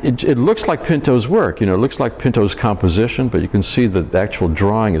 And it looks like Pinto's work. You know, it looks like Pinto's composition, but you can see that the actual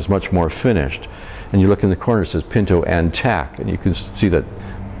drawing is much more finished. And you look in the corner, it says Pinto and Tack, and you can see that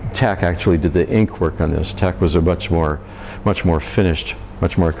Tack actually did the ink work on this. Tack was a much more finished,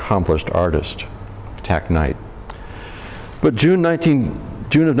 much more accomplished artist. Tack Knight. But June of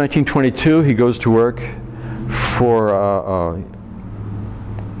 1922, he goes to work for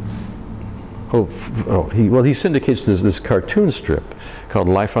he syndicates this cartoon strip called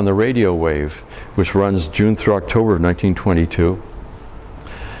Life on the Radio Wave, which runs June through October of 1922.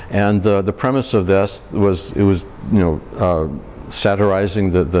 And the premise of this was, it was, you know,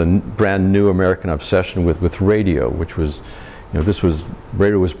 satirizing the brand new American obsession with radio, which was, you know,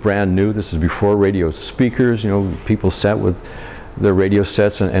 radio was brand new. This is before radio speakers. You know, people sat with their radio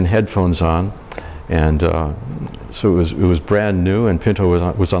sets and headphones on, and so it was brand new. And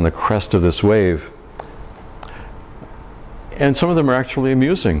Pinto was on the crest of this wave. And some of them are actually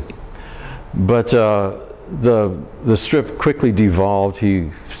amusing, but the strip quickly devolved. He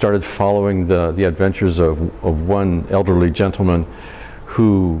started following the adventures of one elderly gentleman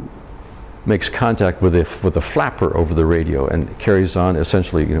who makes contact with a flapper over the radio and carries on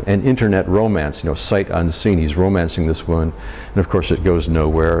essentially, you know, an internet romance, you know, sight unseen. He's romancing this woman, and of course it goes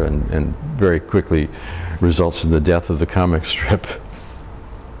nowhere, and very quickly results in the death of the comic strip.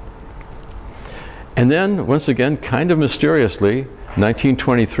 And then, once again, kind of mysteriously,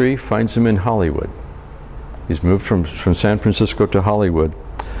 1923 finds him in Hollywood. He's moved from San Francisco to Hollywood.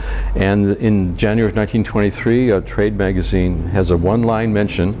 And in January of 1923, a trade magazine has a one-line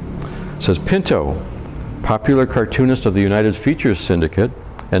mention. It says, "Pinto, popular cartoonist of the United Features Syndicate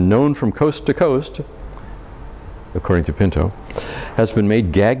and known from coast to coast," according to Pinto, "has been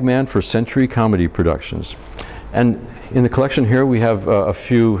made gag man for Century Comedy Productions." And in the collection here, we have a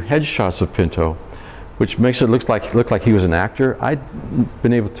few headshots of Pinto, which makes it look like he was an actor. I've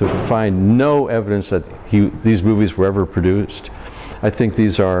been able to find no evidence that these movies were ever produced. I think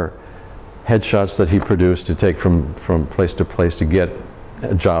these are headshots that he produced to take from place to place to get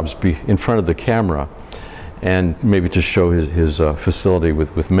jobs in front of the camera, and maybe to show his facility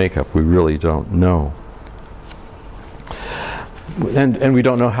with makeup. We really don't know. And we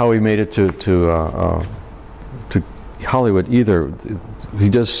don't know how he made it to Hollywood either. He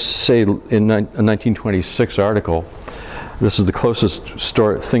does say in a 1926 article, this is the closest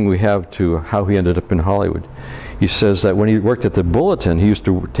thing we have to how he ended up in Hollywood. He says that when he worked at the Bulletin, he used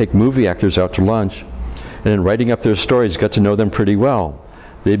to take movie actors out to lunch, and in writing up their stories, got to know them pretty well.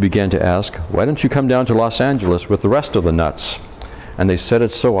 They began to ask, "Why don't you come down to Los Angeles with the rest of the nuts?" And they said it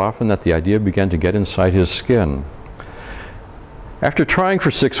so often that the idea began to get inside his skin. "After trying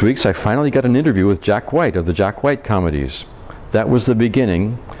for 6 weeks, I finally got an interview with Jack White of the Jack White comedies. That was the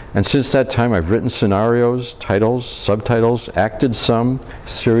beginning, and since that time I've written scenarios, titles, subtitles, acted some,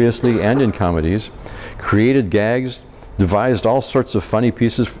 seriously and in comedies, created gags, devised all sorts of funny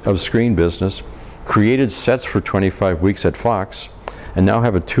pieces of screen business, created sets for 25 weeks at Fox, and now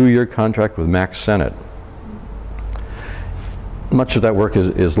have a 2-year contract with Max Sennett." Much of that work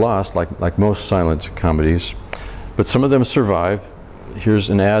is lost, like most silent comedies, but some of them survive. Here's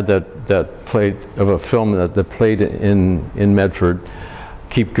an ad that played of a film that played in Medford,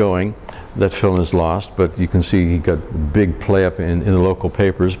 Keep Going. That film is lost, but you can see he got big play up in the local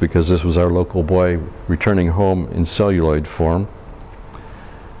papers, because this was our local boy returning home in celluloid form.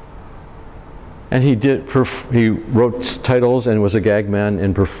 And he wrote titles and was a gag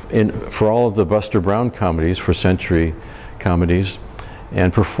man for all of the Buster Brown comedies, for Century Comedies,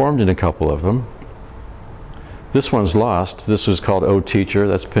 and performed in a couple of them. This one's lost. This was called "Oh Teacher."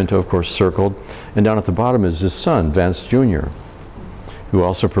 That's Pinto, of course, circled. And down at the bottom is his son, Vance Jr. who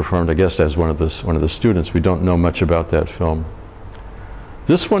also performed, I guess, as one of the students. We don't know much about that film.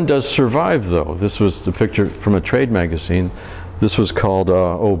 This one does survive, though. This was the picture from a trade magazine. This was called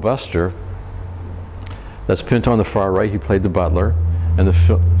Oh Buster. That's Pinto on the far right. He played the butler, and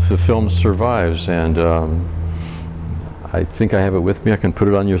the film survives. And I think I have it with me. I can put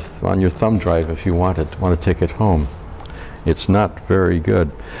it on your thumb drive if you want to take it home. It's not very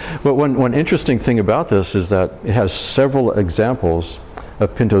good. But one interesting thing about this is that it has several examples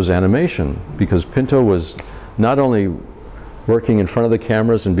of Pinto's animation, because Pinto was not only working in front of the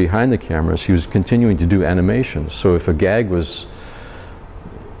cameras and behind the cameras, he was continuing to do animations. So if a gag was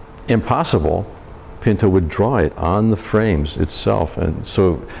impossible, Pinto would draw it on the frames itself. And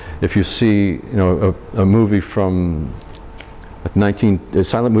so if you see, a movie from a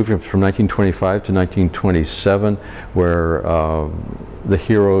silent movie from 1925 to 1927, where the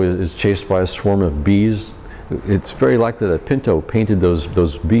hero is chased by a swarm of bees, it's very likely that Pinto painted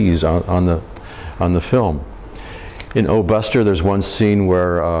those bees on the film. In Oh Buster, there's one scene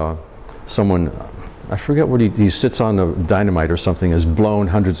where someone, I forget what he sits on a dynamite or something, is blown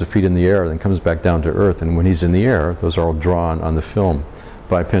hundreds of feet in the air, then comes back down to earth, and when he's in the air, those are all drawn on the film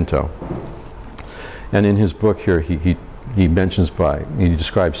by Pinto. And in his book here, he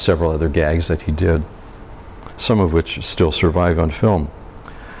describes several other gags that he did, some of which still survive on film.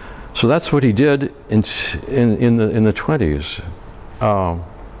 So that's what he did in the 20s.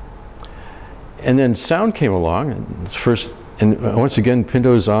 And then sound came along, and once again,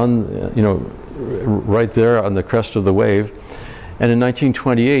 Pinto's on, right there on the crest of the wave. And in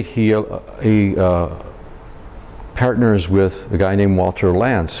 1928, he partners with a guy named Walter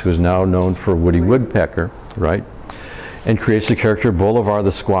Lantz, who's now known for Woody Woodpecker, right? And creates the character Bolivar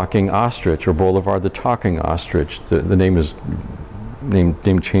the Squawking Ostrich, or Bolivar the Talking Ostrich. The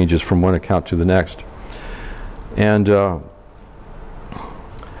name changes from one account to the next. And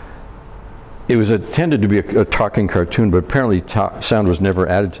it was intended to be a talking cartoon, but apparently sound was never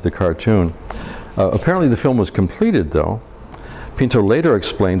added to the cartoon. Apparently the film was completed, though. Pinto later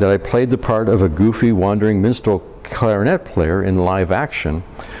explained that I played the part of a goofy, wandering minstrel clarinet player in live action,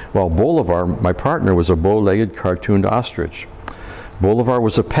 while Bolivar, my partner, was a bow-legged cartooned ostrich. Bolivar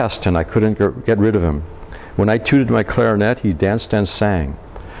was a pest, and I couldn't get rid of him. When I tooted my clarinet, he danced and sang.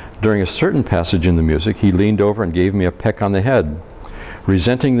 During a certain passage in the music, he leaned over and gave me a peck on the head.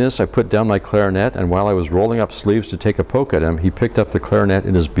 Resenting this, I put down my clarinet, and while I was rolling up sleeves to take a poke at him, he picked up the clarinet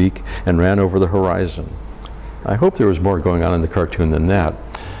in his beak and ran over the horizon. I hope there was more going on in the cartoon than that.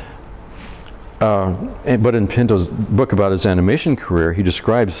 But in Pinto's book about his animation career, he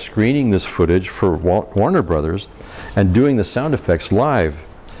describes screening this footage for Warner Brothers and doing the sound effects live.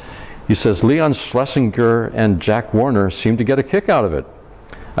 He says, Leon Schlesinger and Jack Warner seemed to get a kick out of it.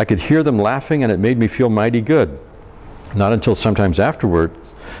 I could hear them laughing, and it made me feel mighty good. Not until sometimes afterward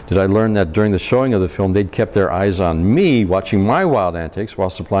did I learn that during the showing of the film, they'd kept their eyes on me, watching my wild antics while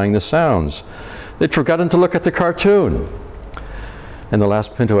supplying the sounds. They'd forgotten to look at the cartoon. And the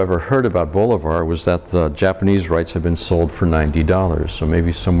last Pinto ever heard about Bolivar was that the Japanese rights had been sold for $90. So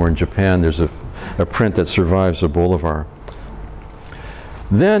maybe somewhere in Japan there's a print that survives of Bolivar.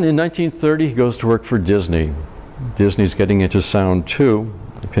 Then in 1930 he goes to work for Disney. Disney's getting into sound too.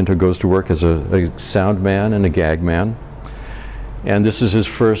 Pinto goes to work as a sound man and a gag man. And this is his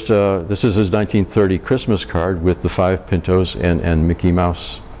first, this is his 1930 Christmas card with the 5 Pintos and Mickey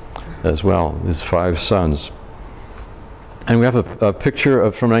Mouse as well, his 5 sons. And we have a picture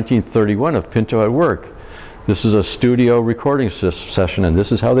from 1931 of Pinto at work. This is a studio recording session, and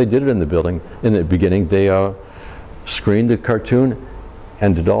this is how they did it in the beginning. They screened the cartoon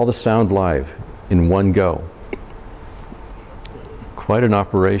and did all the sound live in one go. Quite an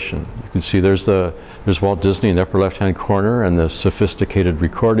operation. You can see there's Walt Disney in the upper left-hand corner and the sophisticated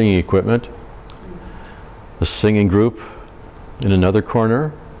recording equipment. The singing group in another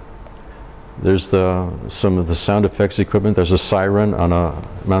corner. There's some of the sound effects equipment. There's a siren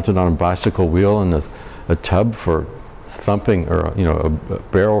mounted on a bicycle wheel, and a tub for thumping, or a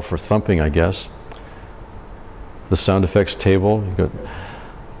barrel for thumping, I guess. The sound effects table. You've got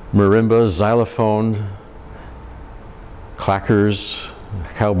marimba, xylophone, clackers,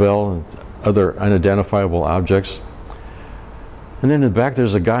 cowbell, and other unidentifiable objects. And then in the back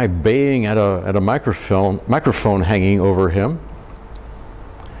there's a guy baying at a microphone hanging over him.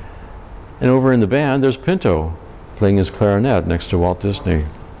 And over in the band there's Pinto playing his clarinet next to Walt Disney.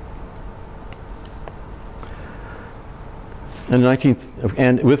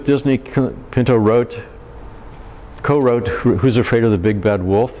 And with Disney, Pinto co-wrote Who's Afraid of the Big Bad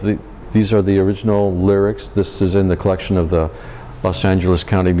Wolf? These are the original lyrics. This is in the collection of the Los Angeles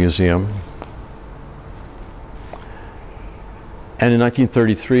County Museum. And in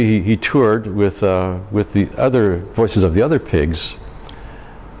 1933, he toured with the other voices of the other pigs,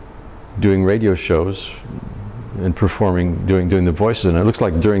 doing radio shows and performing, doing the voices. And it looks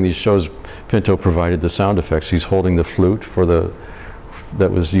like during these shows, Pinto provided the sound effects. He's holding the flute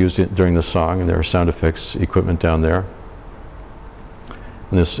that was used during the song, and there are sound effects equipment down there.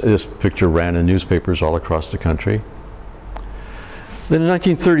 And this picture ran in newspapers all across the country. Then in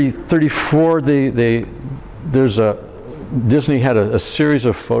 1934, Disney had a series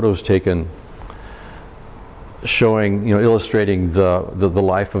of photos taken showing, illustrating the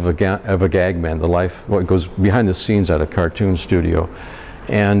life of a gag man, what goes behind the scenes at a cartoon studio.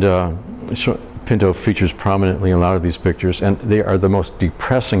 And Pinto features prominently in a lot of these pictures, and they are the most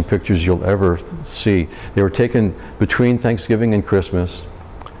depressing pictures you'll ever see. They were taken between Thanksgiving and Christmas,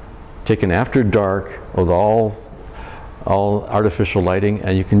 taken after dark with all artificial lighting,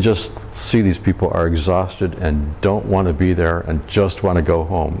 and you can just see these people are exhausted and don't want to be there and just want to go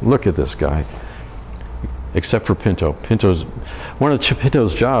home. Look at this guy. Except for Pinto. One of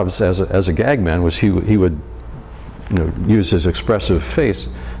Pinto's jobs as a gag man was he would use his expressive face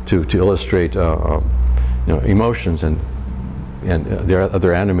to illustrate emotions, and the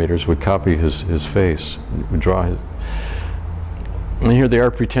other animators would copy his face, would draw his. And here they are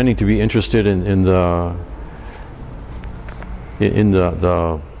pretending to be interested in the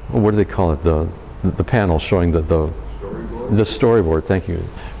what do they call it, the panel showing the storyboard. Thank you.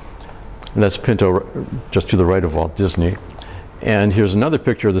 And that's Pinto just to the right of Walt Disney. And here's another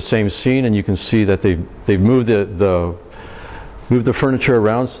picture of the same scene, and you can see that they've moved the furniture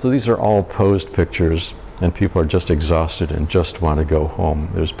around. So these are all posed pictures, and people are just exhausted and just want to go home.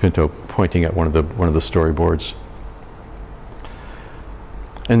 There's Pinto pointing at one of the storyboards.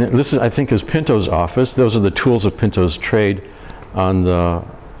 And this, I think, is Pinto's office. Those are the tools of Pinto's trade on the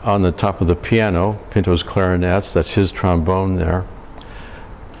top of the piano. Pinto's clarinets, that's his trombone there.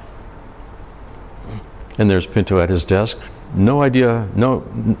 And there's Pinto at his desk. No idea,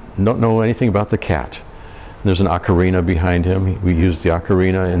 don't know anything about the cat. There's an ocarina behind him. We used the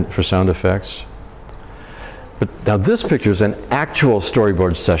ocarina for sound effects. But now this picture is an actual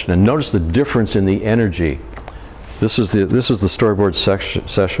storyboard session, and notice the difference in the energy. This is the storyboard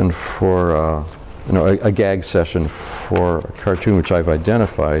session for a gag session for a cartoon which I've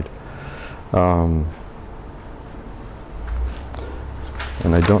identified, and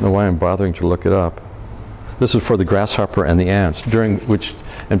I don't know why I'm bothering to look it up. This is for the Grasshopper and the Ants,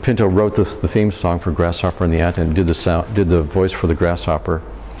 and Pinto wrote the theme song for Grasshopper and the Ant and did the voice for the Grasshopper.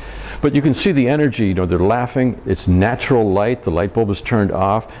 But you can see the energy, they're laughing, it's natural light, the light bulb is turned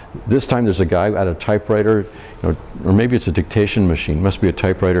off. This time there's a guy at a typewriter, or maybe it's a dictation machine, must be a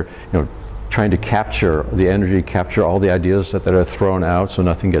typewriter, trying to capture the energy, capture all the ideas that are thrown out so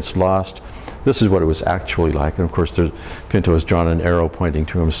nothing gets lost. This is what it was actually like, and of course Pinto has drawn an arrow pointing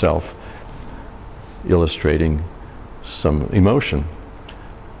to himself, illustrating some emotion.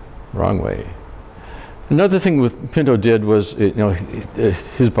 Wrong way. Another thing Pinto did was,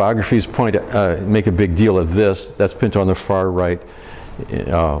 his biographies make a big deal of this. That's Pinto on the far right,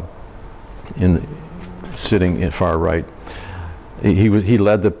 sitting in far right. He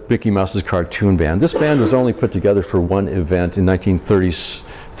led the Mickey Mouse's cartoon band. This band was only put together for one event. In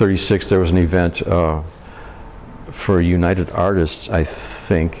 1936, there was an event for United Artists, I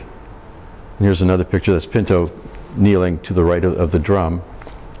think. And here's another picture. That's Pinto kneeling to the right of the drum.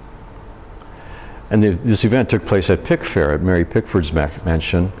 And this event took place at Pickfair, at Mary Pickford's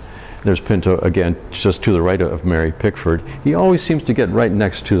mansion. There's Pinto again, just to the right of Mary Pickford. He always seems to get right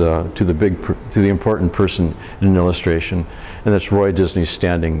next to the important person in an illustration, and that's Roy Disney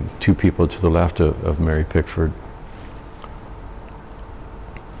standing 2 people to the left of Mary Pickford.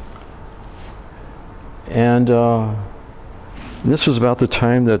 And this was about the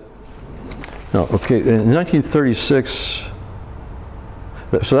time that, in 1936.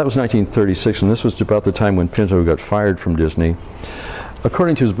 So that was 1936, and this was about the time when Pinto got fired from Disney.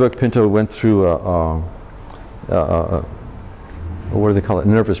 According to his book, Pinto went through what do they call it,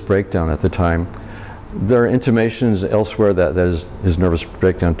 nervous breakdown at the time. There are intimations elsewhere that his nervous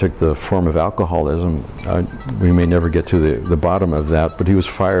breakdown took the form of alcoholism. We may never get to the bottom of that, but he was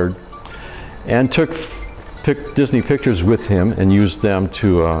fired and took Disney pictures with him and used them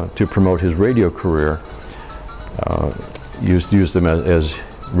to promote his radio career. Used them as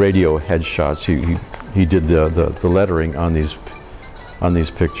radio headshots. He did the lettering on these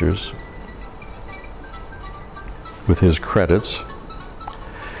pictures with his credits.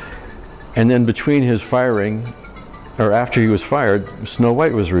 And then between his firing, or after he was fired, Snow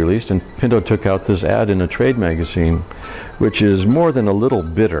White was released, and Pinto took out this ad in a trade magazine which is more than a little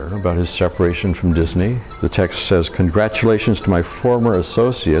bitter about his separation from Disney. The text says, "Congratulations to my former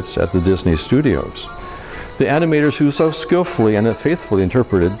associates at the Disney Studios, the animators who so skillfully and faithfully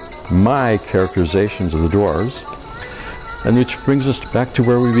interpreted my characterizations of the dwarves," and which brings us back to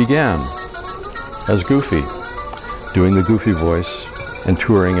where we began, as Goofy, doing the Goofy voice and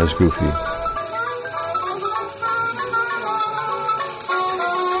touring as Goofy.